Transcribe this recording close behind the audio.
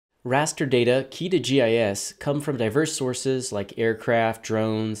Raster data, key to GIS, come from diverse sources like aircraft,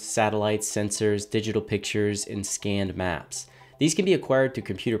 drones, satellites, sensors, digital pictures, and scanned maps. These can be acquired through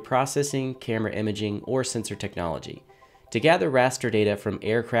computer processing, camera imaging, or sensor technology. To gather raster data from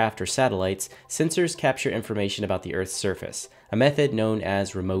aircraft or satellites, sensors capture information about the Earth's surface, a method known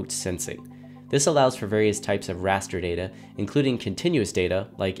as remote sensing. This allows for various types of raster data, including continuous data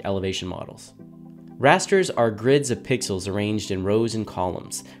like elevation models. Rasters are grids of pixels arranged in rows and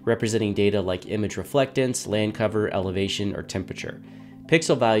columns, representing data like image reflectance, land cover, elevation, or temperature.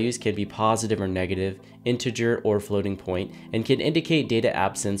 Pixel values can be positive or negative, integer or floating point, and can indicate data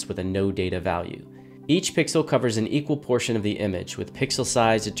absence with a no data value. Each pixel covers an equal portion of the image, with pixel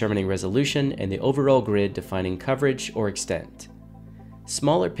size determining resolution and the overall grid defining coverage or extent.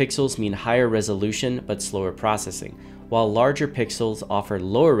 Smaller pixels mean higher resolution but slower processing, while larger pixels offer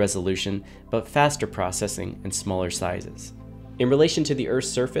lower resolution but faster processing and smaller sizes. In relation to the Earth's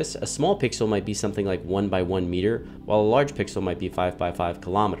surface, a small pixel might be something like 1 by 1 meter, while a large pixel might be 5 by 5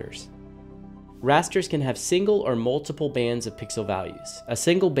 kilometers. Rasters can have single or multiple bands of pixel values. A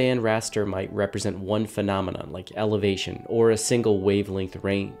single band raster might represent one phenomenon, like elevation, or a single wavelength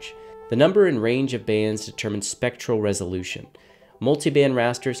range. The number and range of bands determines spectral resolution. Multiband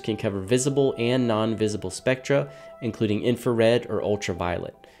rasters can cover visible and non-visible spectra, including infrared or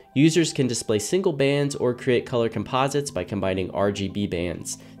ultraviolet. Users can display single bands or create color composites by combining RGB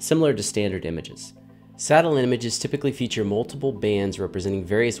bands, similar to standard images. Satellite images typically feature multiple bands representing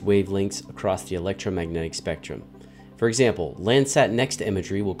various wavelengths across the electromagnetic spectrum. For example, Landsat Next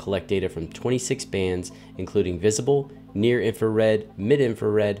imagery will collect data from 26 bands, including visible, near-infrared,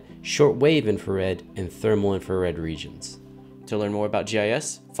 mid-infrared, short-wave infrared, and thermal infrared regions. To learn more about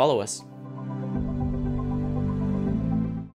GIS, follow us.